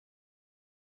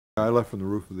I left from the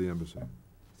roof of the embassy.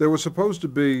 There was supposed to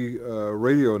be a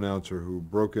radio announcer who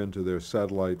broke into their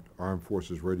satellite armed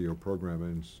forces radio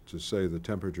programming to say the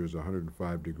temperature is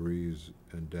 105 degrees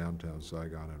in downtown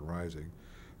Siagon and rising,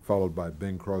 followed by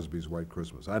Bing Crosby's White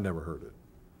Christmas. I never heard it.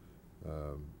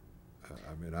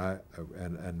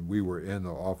 And we were in the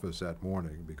office that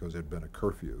morning because it had been a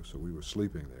curfew, so we were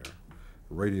sleeping there.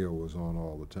 The radio was on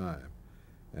all the time.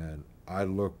 And I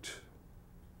looked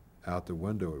out the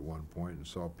window at one point and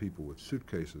saw people with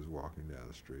suitcases walking down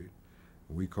the street.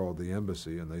 And we called the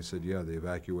embassy, and they said, yeah, the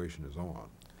evacuation is on.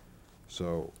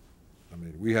 So, I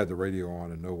mean, we had the radio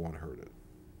on and no one heard it.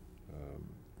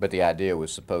 But the idea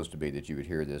was supposed to be that you would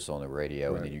hear this on the radio,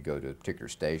 Right. and then you go to a particular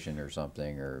station or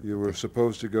something, or You were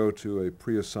supposed to go to a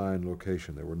pre-assigned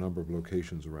location. There were a number of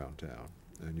locations around town,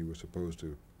 and you were supposed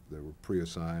to, they were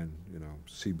pre-assigned, you know,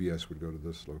 CBS would go to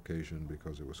this location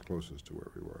because it was closest to where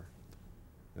we were.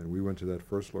 And we went to that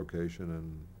first location,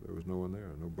 and there was no one there,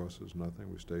 no buses, nothing.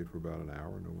 We stayed for about an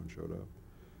hour, no one showed up.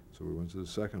 So we went to the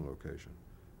second location.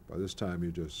 By this time,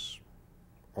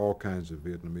 all kinds of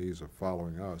Vietnamese are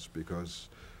following us because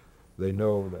they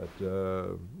know that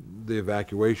the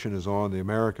evacuation is on, the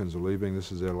Americans are leaving,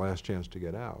 this is their last chance to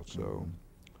get out. So,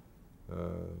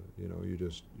 you know, you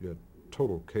had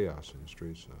total chaos in the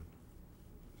streets then.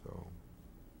 So.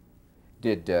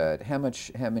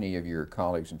 How many of your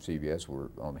colleagues from CBS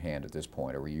were on hand at this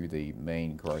point, or were you the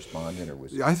main correspondent, or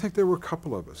was? Yeah, I think there were a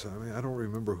couple of us. I mean, I don't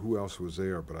remember who else was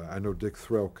there, but I know Dick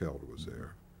Threlkeld was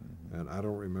there, and I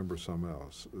don't remember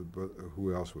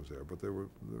who else was there. But there were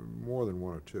more than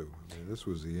one or two. I mean, this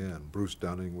was the end. Bruce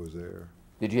Dunning was there.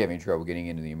 Did you have any trouble getting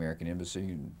into the American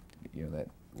embassy? You know, that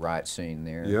riot scene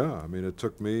there. Yeah, I mean, it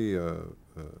took me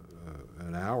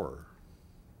an hour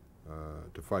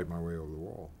to fight my way over the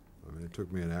wall. I mean, it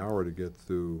took me an hour to get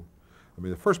through. I mean,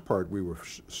 the first part we were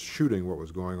shooting what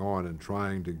was going on and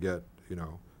trying to get, you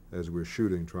know, as we were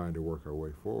shooting, trying to work our way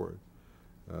forward.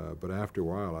 But after a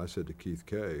while, I said to Keith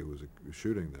Kay, who was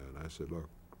shooting then, I said, look,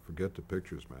 forget the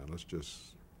pictures, man. Let's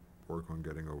just work on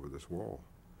getting over this wall.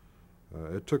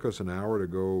 It took us an hour to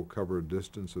go cover a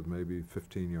distance of maybe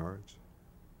 15 yards.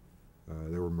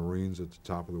 There were Marines at the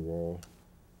top of the wall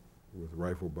with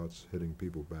rifle butts hitting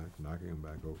people back, knocking them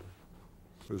back over.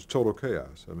 It was total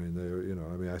chaos. I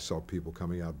mean, I saw people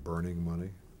coming out burning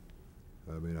money.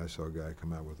 I mean, I saw a guy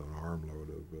come out with an armload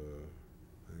of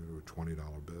I think they were $20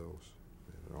 bills.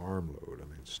 An armload, I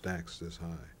mean, stacks this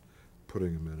high,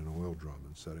 putting them in an oil drum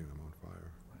and setting them on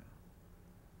fire. Wow.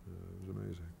 It was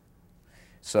amazing.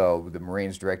 So the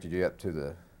Marines directed you up to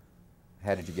the.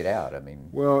 How did you get out? I mean.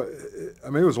 Well,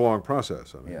 it was a long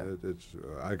process. I mean, yeah.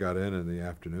 I got in the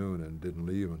afternoon and didn't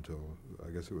leave until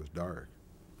I guess it was dark.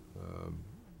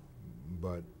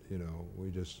 But you know,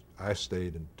 I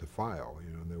stayed to file.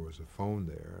 You know, and there was a phone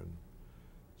there, and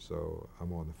so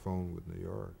I'm on the phone with New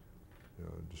York, you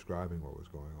know, describing what was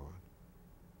going on.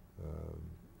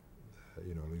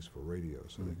 You know, at least for radio,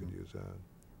 so they could use that.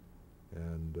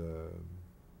 And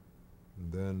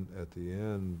then at the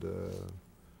end,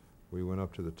 we went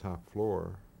up to the top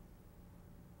floor,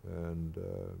 and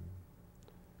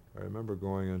I remember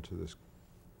going into this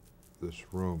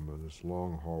room and this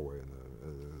long hallway, and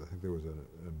I think there was an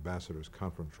ambassador's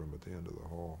conference room at the end of the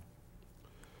hall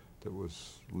that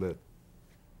was lit,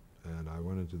 and I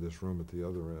went into this room at the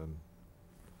other end,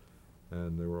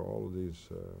 and there were all of these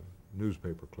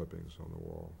newspaper clippings on the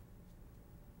wall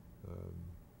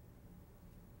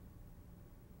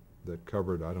that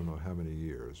covered I don't know how many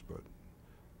years, but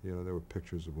you know, there were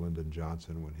pictures of Lyndon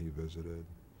Johnson when he visited,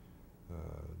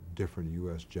 different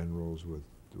U.S. generals with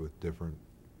different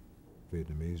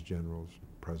Vietnamese generals,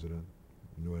 President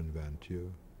Nguyen Van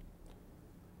Thieu.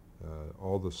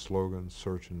 All the slogans,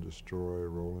 search and destroy,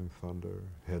 rolling thunder,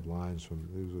 headlines from,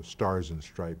 these were Stars and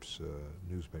Stripes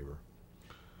newspaper.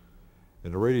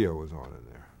 And the radio was on in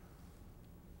there,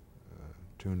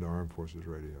 tuned to Armed Forces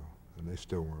radio, and they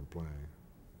still weren't playing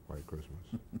White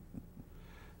Christmas.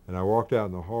 And I walked out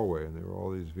in the hallway, and there were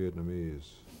all these Vietnamese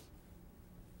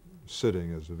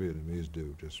sitting as the Vietnamese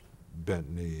do, just bent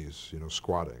knees, you know,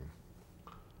 squatting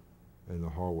in the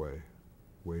hallway,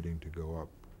 waiting to go up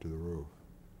to the roof.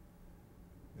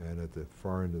 And at the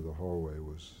far end of the hallway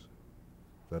was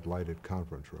that lighted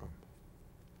conference room.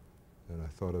 And I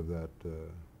thought of that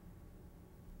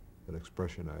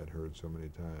expression I had heard so many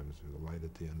times, the light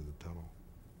at the end of the tunnel.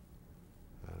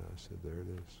 And I said, there it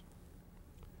is.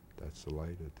 That's the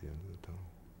light at the end of the tunnel.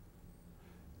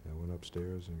 And I went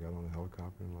upstairs and got on a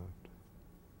helicopter and left.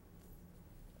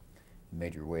 You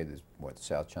made your way to the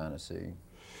South China Sea?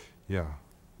 Yeah,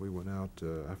 we went out,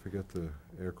 I forget the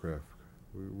aircraft.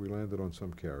 We landed on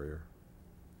some carrier.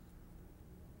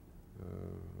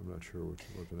 I'm not not sure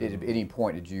what the At name any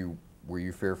point were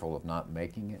you fearful of not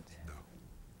making it?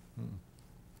 No.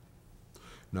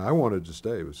 No, I wanted to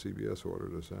stay, but CBS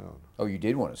ordered us out. Oh, you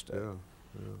did want to stay. Yeah,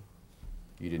 yeah.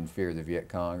 You didn't fear the Viet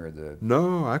Cong or the...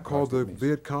 No, I called the Vietnamese?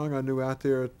 Viet Cong I knew out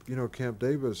there at, Camp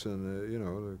Davis, and,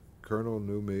 the colonel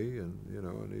knew me, and,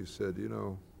 and he said,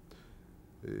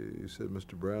 he said,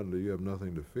 Mr. Bradley, you have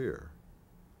nothing to fear.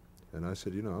 And I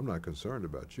said, I'm not concerned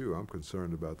about you. I'm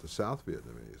concerned about the South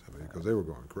Vietnamese, because they were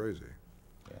going crazy.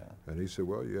 Yeah. And he said,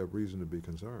 well, you have reason to be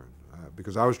concerned.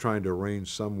 Because I was trying to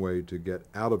arrange some way to get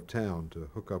out of town to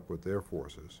hook up with their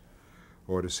forces,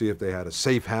 or to see if they had a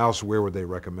safe house, where would they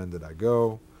recommend that I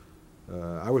go.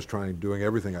 I was doing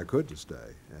everything I could to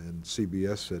stay. And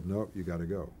CBS said, nope, you got to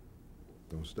go.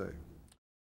 Don't stay.